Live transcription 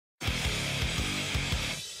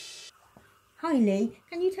Hi Lee,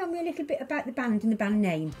 can you tell me a little bit about the band and the band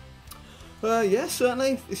name? Yes,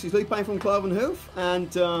 certainly. This is Lee Payne from Cloven Hoof,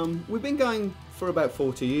 and we've been going for about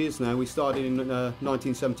 40 years now. We started in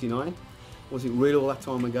 1979, wasn't really all that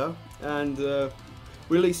time ago, and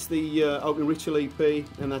released the Opening Ritual EP,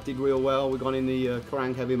 and that did real well. We got in the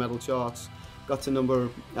Kerrang heavy metal charts, got to number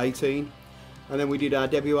 18, and then we did our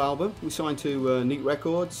debut album. We signed to Neat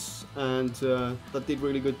Records, and that did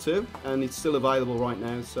really good too, and it's still available right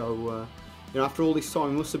now, so you know, after all this time,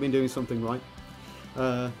 we must have been doing something right.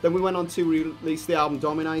 Then we went on to release the album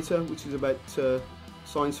Dominator, which is about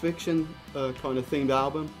science fiction kind of themed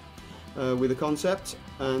album with a concept,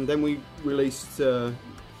 and then we released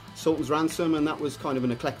Sultan's Ransom, and that was kind of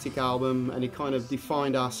an eclectic album, and it kind of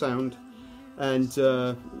defined our sound, and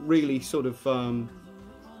really sort of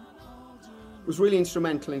was really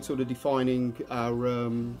instrumental in sort of defining our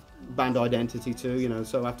band identity too, you know.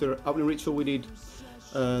 So after Opening Ritual we did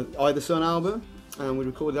I the Sun album, and we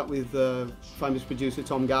recorded that with famous producer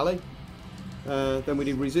Tom Galley. Then we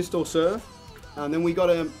did Resist or Serve, and then we got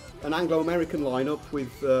an Anglo-American lineup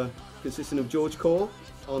with consisting of George Cole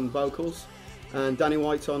on vocals and Danny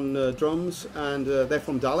White on drums, and they're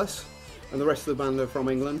from Dallas, and the rest of the band are from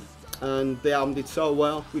England. And the album did so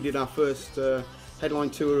well. We did our first headline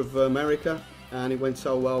tour of America, and it went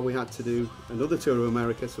so well we had to do another tour of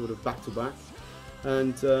America sort of back to back.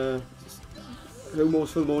 And No More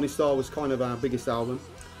for the Morning Star was kind of our biggest album.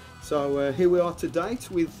 So here we are to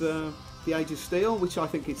date with The Age of Steel, which I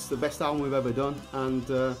think it's the best album we've ever done, and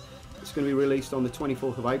it's going to be released on the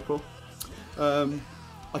 24th of April.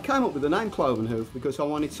 I came up with the name Cloven Hoof because I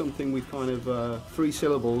wanted something with kind of 3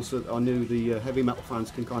 syllables that I knew the heavy metal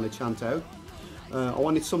fans can kind of chant out. I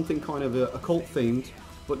wanted something kind of occult themed,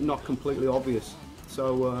 but not completely obvious.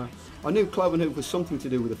 So I knew Cloven Hoof was something to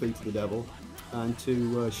do with the feet of the devil, and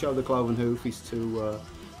to show the cloven hoof is to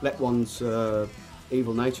let one's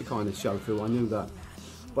evil nature kind of show through. I knew that,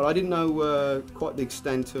 but I didn't know quite the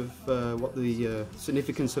extent of what the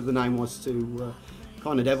significance of the name was to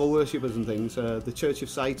kind of devil worshippers and things. The Church of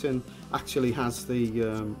Satan actually has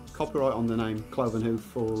the copyright on the name Cloven Hoof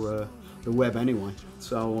for the web anyway,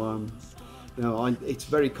 so you know, it's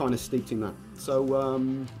very kind of steeped in that.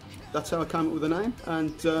 So that's how I came up with the name,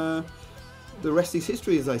 and the rest is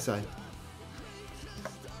history, as they say.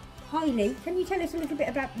 Hi Lee, can you tell us a little bit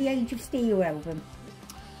about the Age of Steel album?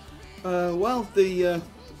 Well, the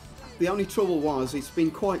only trouble was it's been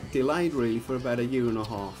quite delayed really for about a year and a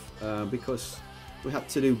half, because we had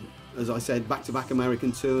to do, as I said, back-to-back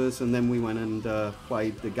American tours, and then we went and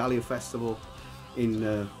played the Gallia Festival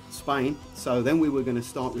in Spain. So then we were going to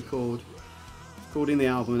start recording the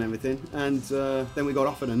album and everything, and then we got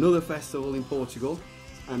offered another festival in Portugal,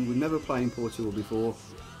 and we'd never played in Portugal before.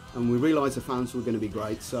 And we realised the fans were going to be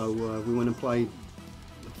great, so we went and played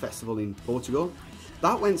the festival in Portugal.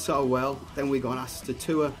 That went so well, then we got asked to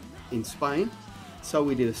tour in Spain, so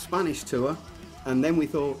we did a Spanish tour, and then we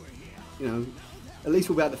thought, you know, at least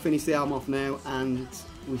we'll be able to finish the album off now, and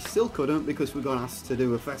we still couldn't because we got asked to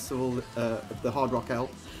do a festival at the Hard Rock Hell.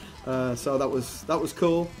 So that was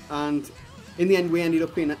cool, and in the end we ended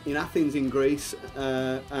up in Athens in Greece,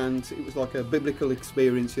 and it was like a biblical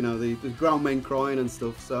experience, you know, the grown men crying and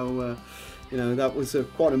stuff, so you know, that was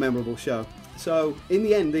quite a memorable show. So in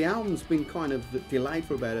the end the album's been kind of delayed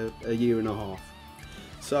for about a year and a half.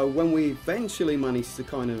 So when we eventually managed to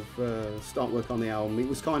kind of start work on the album, it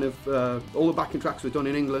was kind of all the backing tracks were done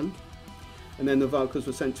in England, and then the vocals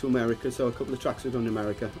were sent to America, so a couple of tracks were done in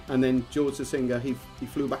America, and then George the singer, he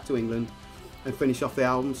flew back to England and finish off the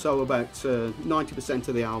album. So about 90%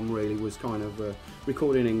 of the album really was kind of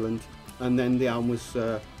recorded in England, and then the album was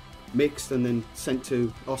mixed and then sent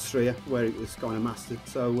to Austria where it was kind of mastered.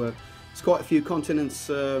 So there's quite a few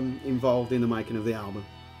continents involved in the making of the album,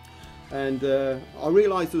 and I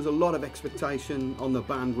realised there was a lot of expectation on the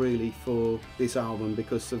band really for this album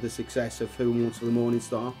because of the success of Who Mourns for the Morning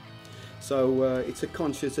Star. So it's a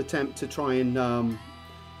conscious attempt to try and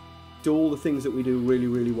do all the things that we do really,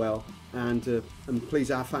 really well, and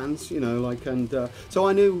please our fans, you know, like, and so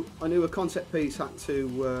I knew a concept piece had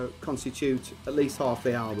to constitute at least half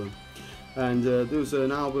the album, and there was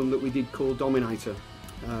an album that we did called Dominator,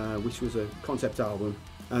 which was a concept album,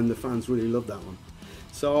 and the fans really loved that one.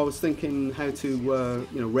 So I was thinking how to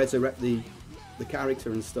you know, resurrect the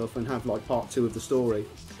character and stuff, and have like part 2 of the story,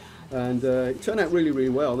 and it turned out really, really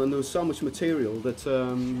well, and there was so much material that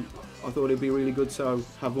I thought it'd be really good to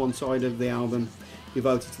have one side of the album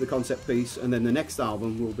devoted to the concept piece, and then the next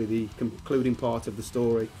album will be the concluding part of the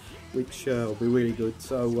story, which will be really good.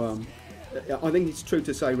 So I think it's true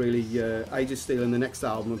to say really Age of Steel and the next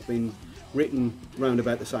album have been written round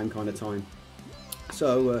about the same kind of time.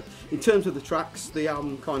 So in terms of the tracks, the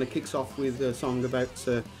album kind of kicks off with a song about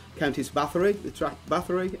Countess Bathory, the track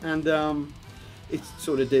Bathory, and it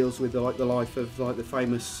sort of deals with the life of the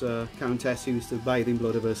famous countess who used to bathe in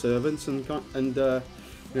blood of her servants, and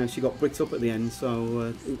you know, she got bricked up at the end.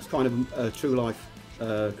 So it was kind of a true life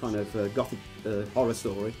kind of gothic horror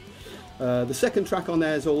story. The second track on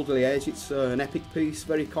there is Alderley Edge. It's an epic piece,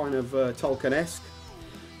 very kind of Tolkien-esque,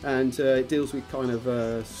 and it deals with kind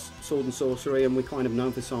of sword and sorcery, and we're kind of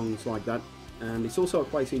known for songs like that. And it's also a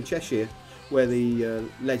place in Cheshire where the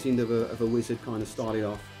legend of a wizard kind of started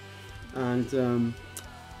off. And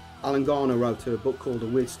Alan Garner wrote a book called The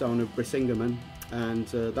Weirdstone of Brisingamen, and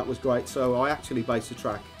that was great. So I actually based the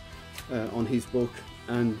track on his book,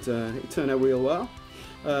 and it turned out real well.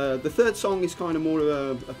 The third song is kind of more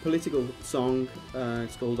of a political song.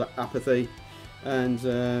 It's called Apathy,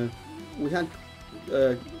 and we had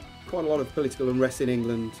quite a lot of political unrest in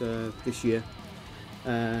England this year,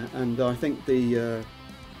 and I think the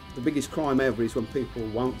biggest crime ever is when people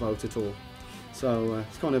won't vote at all. So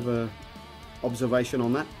it's kind of a observation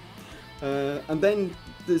on that. And then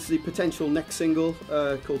there's the potential next single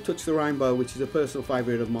called Touch the Rainbow, which is a personal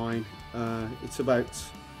favourite of mine. It's about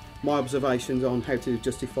my observations on how to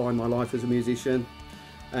justify my life as a musician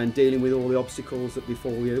and dealing with all the obstacles that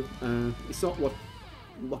befall you. It's not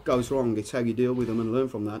what goes wrong, it's how you deal with them and learn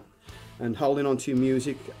from that. And holding on to your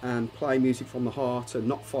music and play music from the heart and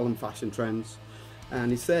not following fashion trends.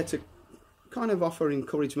 And it's there to kind of offer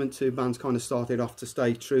encouragement to bands kind of started off to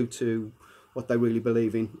stay true to what they really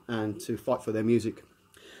believe in and to fight for their music.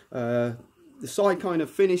 The side kind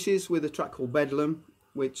of finishes with a track called Bedlam,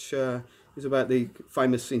 which is about the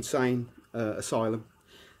famous insane asylum,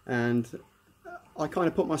 and I kind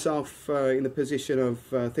of put myself in the position of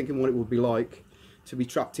thinking what it would be like to be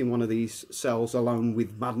trapped in one of these cells alone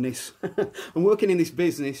with madness. And working in this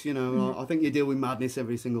business, you know, I think you deal with madness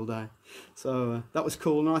every single day. So that was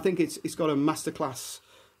cool, and I think it's got a masterclass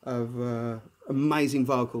of amazing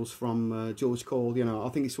vocals from George Cole. You know, I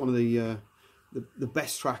think it's one of the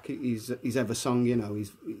best track he's ever sung. You know,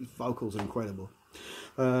 his vocals are incredible.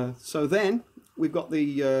 So then we've got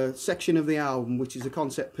the section of the album which is a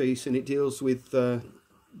concept piece, and it deals with the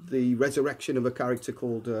resurrection of a character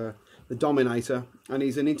called the Dominator, and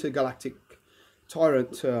he's an intergalactic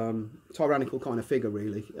tyrannical kind of figure,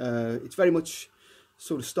 really. It's very much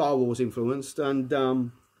sort of Star Wars influenced,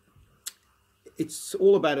 and it's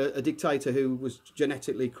all about a dictator who was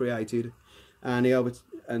genetically created, and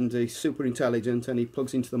he's super intelligent, and he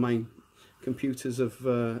plugs into the main computers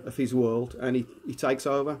of his world, and he takes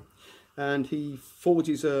over, and he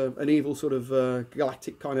forges an evil sort of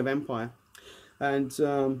galactic kind of empire, and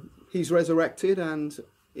he's resurrected, and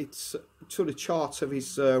it's sort of charts of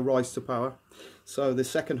his rise to power. So the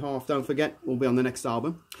second half, don't forget, will be on the next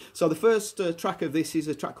album. So the first track of this is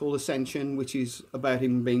a track called Ascension, which is about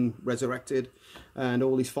him being resurrected and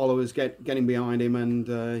all his followers getting behind him, and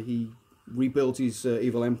he rebuilds his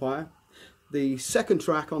evil empire. The second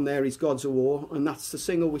track on there is Gods of War, and that's the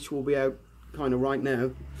single which will be out kind of right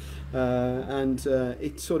now. And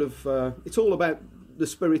it's sort of it's all about the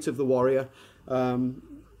spirit of the warrior,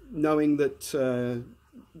 knowing that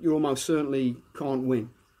you almost certainly can't win,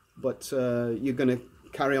 but you're going to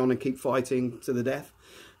carry on and keep fighting to the death.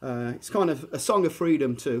 It's kind of a song of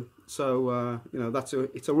freedom too. So you know,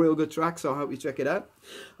 it's a real good track. So I hope you check it out.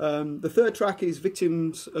 The third track is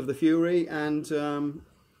Victims of the Fury, and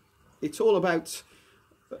it's all about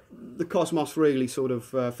the cosmos really sort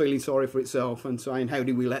of feeling sorry for itself and saying, how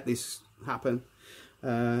do we let this happen?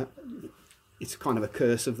 It's kind of a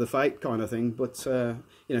curse of the fate kind of thing, but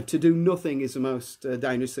you know, to do nothing is the most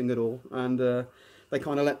dangerous thing at all, and they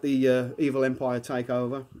kind of let the evil empire take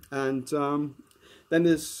over. And then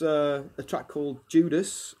there's a track called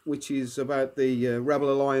Judas, which is about the Rebel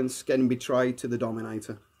Alliance getting betrayed to the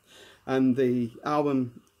Dominator, and the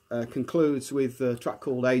album concludes with a track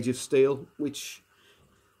called Age of Steel, which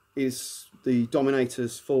is the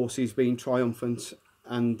Dominator's forces being triumphant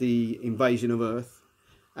and the invasion of Earth,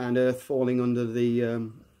 and Earth falling under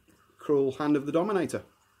the cruel hand of the Dominator.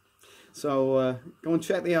 So go and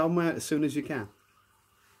check the album out as soon as you can.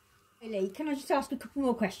 Lee, can I just ask a couple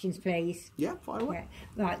more questions, please? Yeah, fire away.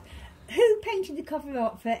 Yeah. Right. Who painted the cover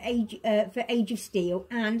art for Age of Steel,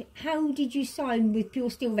 and how did you sign with Pure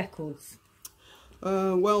Steel Records?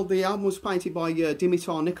 Well, the album was painted by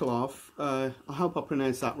Dimitar Nikolov. I hope I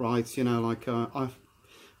pronounced that right. You know, like I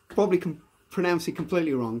probably can pronounce it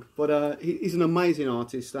completely wrong, but he's an amazing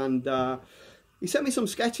artist, and he sent me some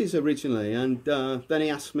sketches originally, and then he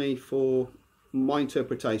asked me for my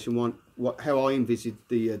interpretation, how I envisaged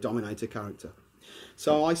the Dominator character.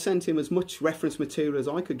 So I sent him as much reference material as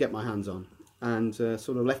I could get my hands on, and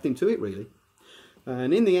sort of left him to it really.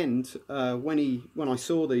 And in the end, when I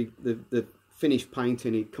saw the finished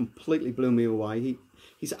painting, it completely blew me away.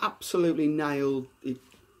 He's absolutely nailed it,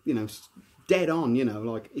 you know, dead on, you know,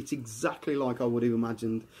 like it's exactly like I would have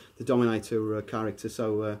imagined the Dominator character.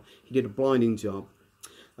 So he did a blinding job.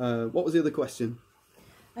 What was the other question?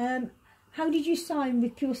 How did you sign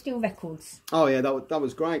with Pure Steel Records? Oh yeah, that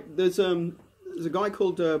was great. There's a guy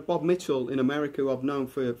called Bob Mitchell in America who I've known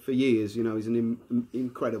for years. You know, he's an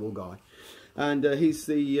incredible guy, and he's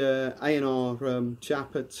the A&R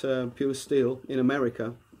chap at Pure Steel in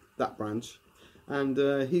America, that branch. And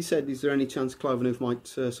he said, is there any chance Cloven Hoof might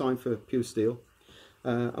sign for Pure Steel?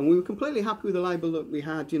 And we were completely happy with the label that we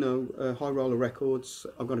had, you know, High Roller Records.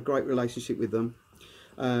 I've got a great relationship with them.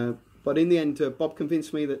 But in the end, Bob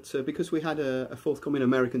convinced me that because we had a forthcoming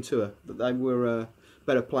American tour, that they were a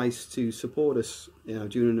better place to support us, you know,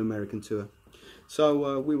 during an American tour.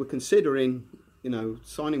 So we were considering, you know,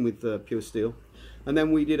 signing with Pure Steel. And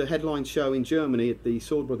then we did a headline show in Germany at the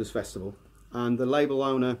Sword Brothers Festival. And the label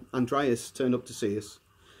owner, Andreas, turned up to see us.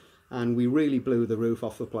 And we really blew the roof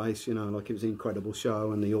off the place, you know, like it was an incredible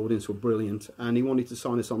show and the audience were brilliant. And he wanted to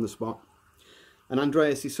sign us on the spot. And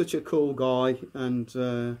Andreas is such a cool guy, and,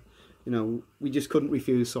 you know, we just couldn't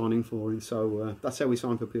refuse signing for him. So that's how we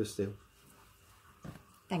signed for Pure Steel.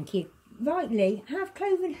 Thank you. Right, Lee, have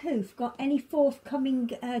Cloven Hoof got any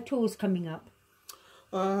forthcoming tours coming up?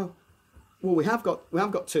 Well, we have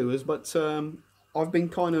got tours, but I've been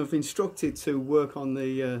kind of instructed to work on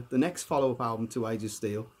the next follow-up album to Age of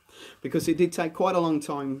Steel, because it did take quite a long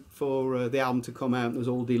time for the album to come out. There was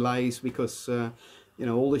all delays because you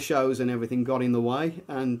know, all the shows and everything got in the way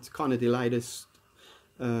and kind of delayed us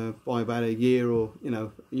by about a year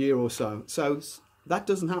or so. So that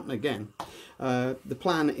doesn't happen again. The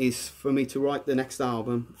plan is for me to write the next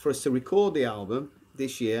album, for us to record the album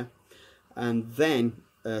this year, and then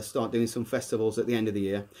start doing some festivals at the end of the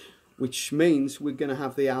year, which means we're going to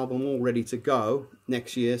have the album all ready to go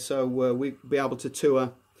next year. So we'll be able to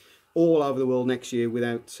tour all over the world next year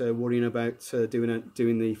without worrying about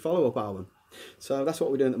doing the follow-up album. So that's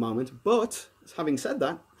what we're doing at the moment. But having said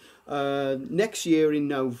that, next year in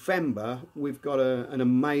November we've got an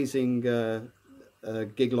amazing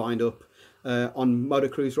gig lined up on Motor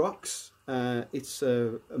Cruise Rocks. It's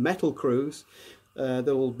a metal cruise that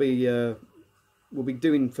we'll be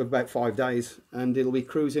doing for about 5 days, and it'll be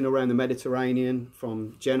cruising around the Mediterranean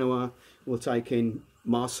from Genoa. We'll take in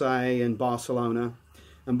Marseille and Barcelona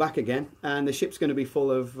and back again, and the ship's going to be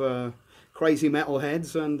full of crazy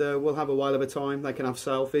metalheads, and we'll have a whale of a time. They can have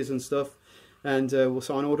selfies and stuff, and we'll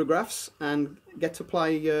sign autographs and get to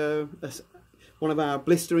play one of our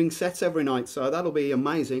blistering sets every night, so that'll be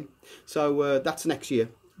amazing. So that's next year,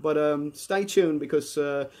 but stay tuned, because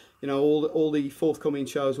you know, all the forthcoming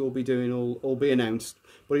shows we'll be doing will be announced,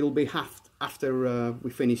 but it'll be after we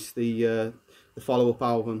finish the follow-up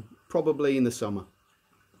album, probably in the summer.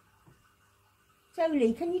 So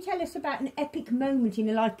Lee, can you tell us about an epic moment in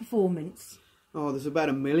a live performance? Oh, there's about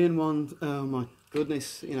a million ones. Oh my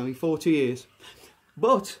goodness, you know, in 40 years.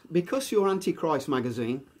 But because you're Antichrist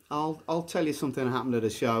magazine, I'll tell you something that happened at a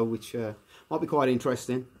show which might be quite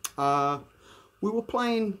interesting. We were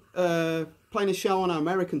playing a show on our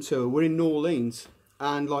American tour. We're in New Orleans,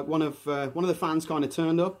 and like one of the fans kind of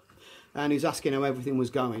turned up, and he was asking how everything was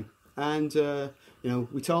going. And you know,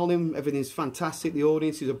 we told him everything's fantastic. The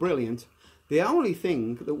audiences are brilliant. The only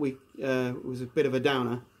thing that was a bit of a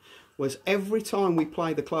downer was every time we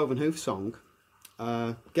play the Cloven Hoof song,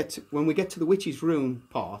 when we get to the Witch's Rune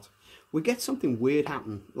part, we get something weird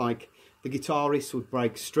happen, like the guitarist would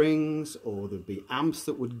break strings, or there'd be amps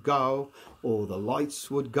that would go, or the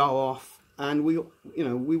lights would go off, and we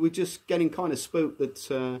were just getting kind of spooked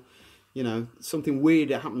that you know, something weird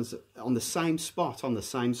happens on the same spot on the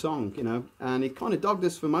same song, you know, and it kind of dogged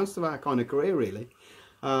us for most of our kind of career, really.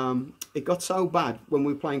 It got so bad when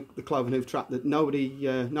we were playing the Cloven Hoof track that nobody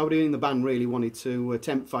in the band really wanted to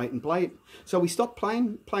tempt fate and play it. So we stopped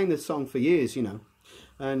playing the song for years, you know,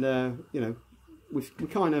 and you know, we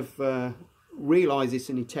kind of realise it's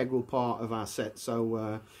an integral part of our set.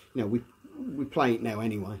 So you know, we play it now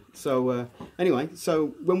anyway. So anyway, so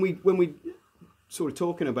when we sort of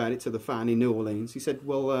talking about it to the fan in New Orleans, he said,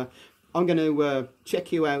 "Well, I'm going to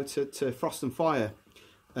check you out at Frost and Fire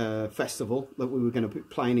festival that we were going to be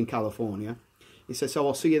playing in California." He said, "So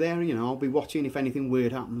I'll see you there, you know, I'll be watching if anything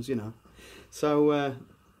weird happens, you know." So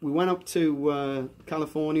we went up to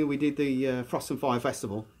California. We did the Frost and Fire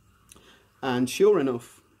festival, and sure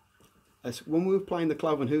enough, when we were playing the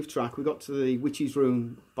Cloven Hoof track, we got to the Witch's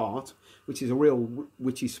Rune part, which is a real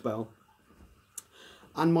witchy spell,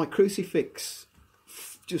 and my crucifix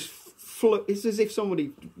just it's as if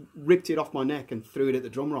somebody ripped it off my neck and threw it at the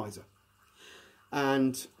drum riser.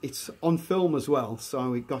 And it's on film as well,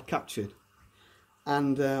 so it got captured.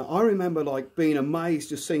 And I remember like being amazed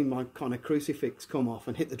just seeing my kind of crucifix come off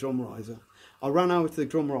and hit the drum riser. I ran over to the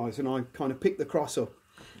drum riser and I kind of picked the cross up,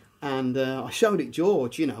 and I showed it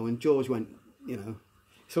George, you know, and George went, you know,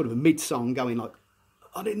 sort of a mid-song going like,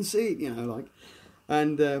 I didn't see it, you know, like.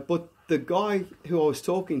 And but the guy who I was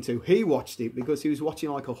talking to, he watched it because he was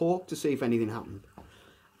watching like a hawk to see if anything happened.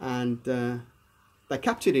 And they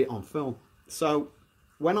captured it on film. So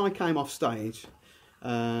when I came off stage,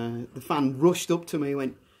 the fan rushed up to me and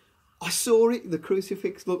went, I saw it, the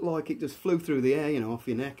crucifix looked like it just flew through the air, you know, off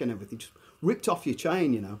your neck and everything, just ripped off your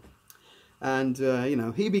chain, you know. And, you know,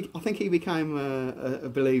 I think he became a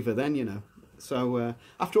believer then, you know. So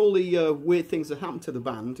after all the weird things that happened to the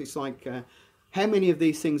band, it's like, how many of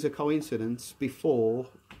these things are coincidence before,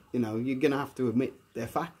 you know, you're going to have to admit they're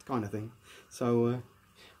fact kind of thing. So,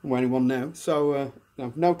 I'm only one now, so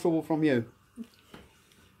no trouble from you.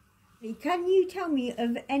 Can you tell me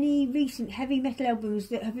of any recent heavy metal albums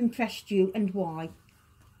that have impressed you and why?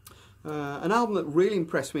 An album that really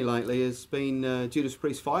impressed me lately has been Judas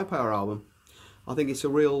Priest's Firepower album. I think it's a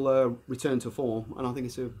real return to form, and I think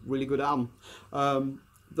it's a really good album.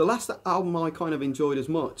 The last album I kind of enjoyed as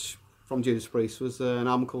much from Judas Priest was an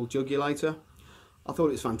album called Jugulator. I thought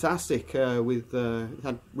it was fantastic, it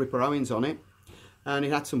had Ripper Owens on it, and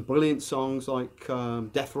it had some brilliant songs like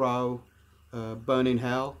Death Row, Burn in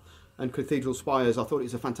Hell, and Cathedral Spires. I thought it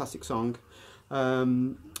was a fantastic song.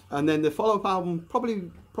 And then the follow-up album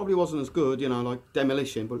probably wasn't as good, you know, like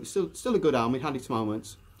Demolition, but it's still a good album. It had its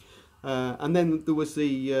moments. And then there was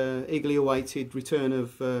the eagerly awaited return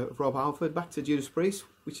of Rob Halford back to Judas Priest,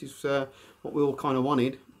 which is what we all kind of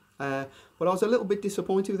wanted. But I was a little bit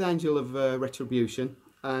disappointed with Angel of Retribution,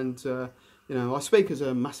 and you know, I speak as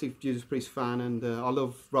a massive Judas Priest fan, and I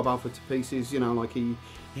love Rob Halford to pieces. You know, like he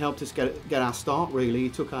helped us get our start. Really, he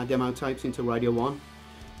took our demo tapes into Radio 1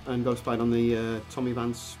 and got us played on the Tommy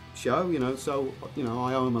Vance show. You know, so you know,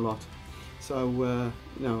 I owe him a lot. So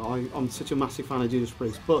you know, I'm such a massive fan of Judas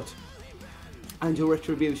Priest, but Angel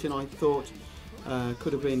Retribution I thought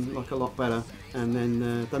could have been like a lot better, and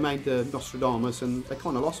then they made Nostradamus, and they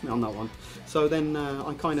kind of lost me on that one. So then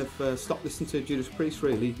I kind of stopped listening to Judas Priest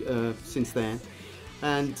really since then.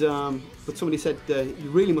 And but somebody said you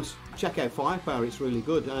really must check out Firepower, it's really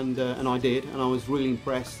good, and I did, and I was really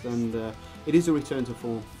impressed, and it is a return to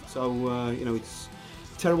form. So you know, it's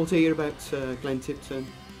terrible to hear about Glenn Tipton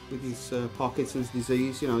with his Parkinson's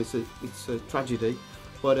disease. You know, it's a tragedy.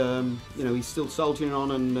 But you know, he's still soldiering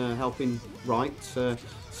on and helping write. So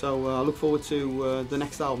I look forward to the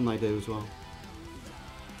next album they do as well.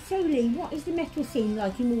 So Lee, what is the metal scene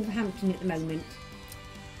like in Wolverhampton at the moment?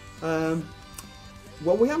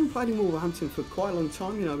 Well, we haven't played in Wolverhampton for quite a long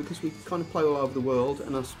time, you know, because we kind of play all over the world,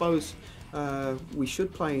 and I suppose we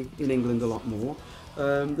should play in England a lot more.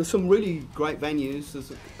 There's some really great venues.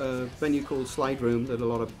 There's a venue called Slade Room that a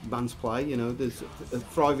lot of bands play. You know, there's a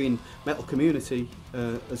thriving metal community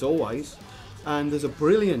as always, and there's a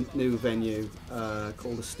brilliant new venue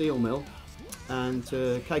called the Steel Mill, and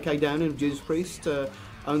KK Downing of Judas Priest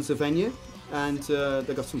owns the venue, and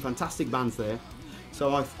they've got some fantastic bands there.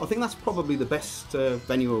 So I think that's probably the best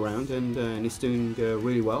venue around, and it's doing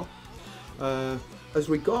really well. As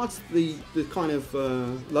regards the kind of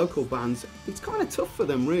local bands, it's kind of tough for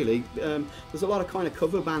them really. There's a lot of kind of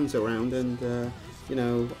cover bands around, and you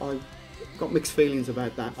know, I've got mixed feelings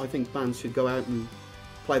about that. I think bands should go out and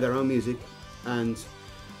play their own music and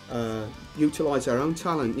utilise their own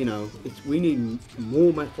talent. You know, we need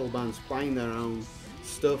more metal bands playing their own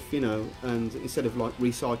stuff, you know, and instead of like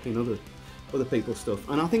recycling other people's stuff.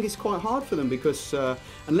 And I think it's quite hard for them because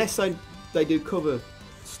unless they do cover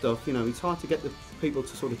stuff, you know, it's hard to get the people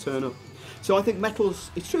to sort of turn up. So I think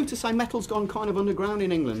it's true to say metal's gone kind of underground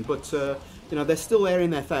in England, but you know, they're still there in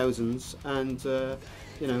their thousands, and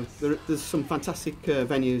you know, there's some fantastic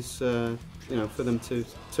venues, you know, for them to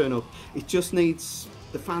turn up. It just needs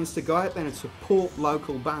the fans to go out there and support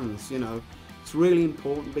local bands. You know, it's really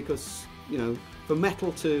important because, you know, for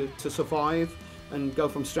metal to survive and go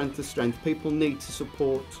from strength to strength, people need to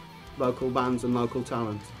support local bands and local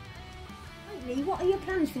talent. Lee, what are your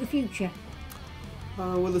plans for the future?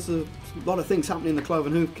 Well, there's a lot of things happening in the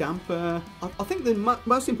Cloven Hoof camp. I think the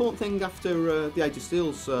most important thing after the Age of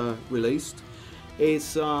Steel's released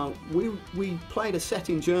is we played a set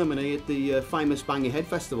in Germany at the famous Bang Your Head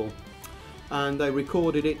Festival, and they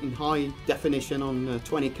recorded it in high definition on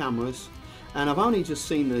 20 cameras, and I've only just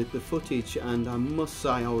seen the footage, and I must say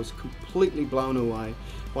I was completely blown away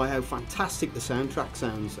by how fantastic the soundtrack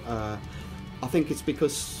sounds. I think it's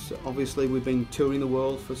because obviously we've been touring the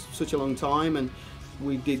world for such a long time, and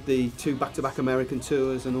we did the 2 back-to-back American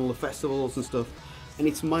tours and all the festivals and stuff, and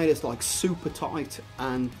it's made us like super tight.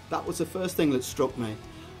 And that was the first thing that struck me,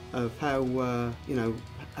 of how you know,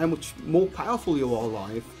 how much more powerful you are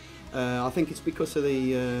live. I think it's because of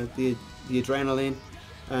the adrenaline,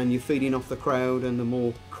 and you're feeding off the crowd, and the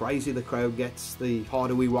more crazy the crowd gets, the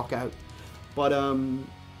harder we rock out. But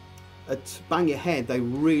at Bang Your Head, they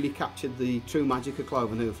really captured the true magic of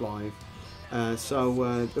Cloven Hoof live.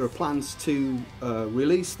 So there are plans to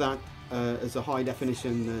release that as a high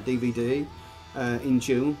definition DVD in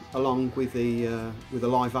June, along with the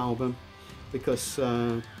live album, because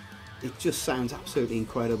it just sounds absolutely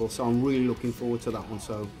incredible. So I'm really looking forward to that one.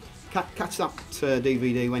 So catch that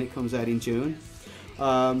DVD when it comes out in June.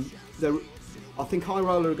 I think High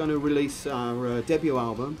Roller are going to release our debut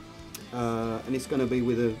album, and it's going to be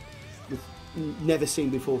with never seen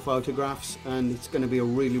before photographs, and it's going to be a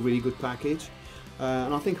really good package.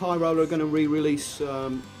 And I think High Roller are going to re-release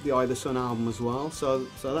the Eye of the Sun album as well. So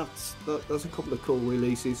that's a couple of cool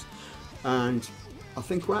releases. And I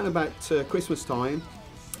think around about Christmas time,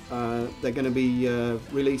 they're going to be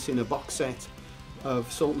releasing a box set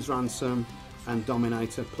of Sultan's Ransom and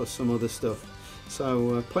Dominator, plus some other stuff.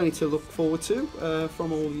 So plenty to look forward to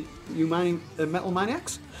from all you metal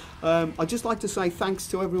maniacs. I'd just like to say thanks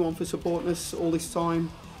to everyone for supporting us all this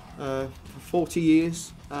time, for 40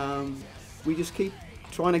 years. We just keep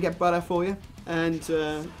trying to get better for you, and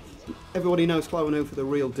everybody knows Cloven Hoof are the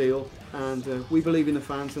real deal, and we believe in the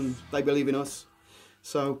fans and they believe in us.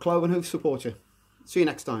 So Cloven Hoof support you. See you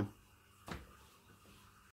next time.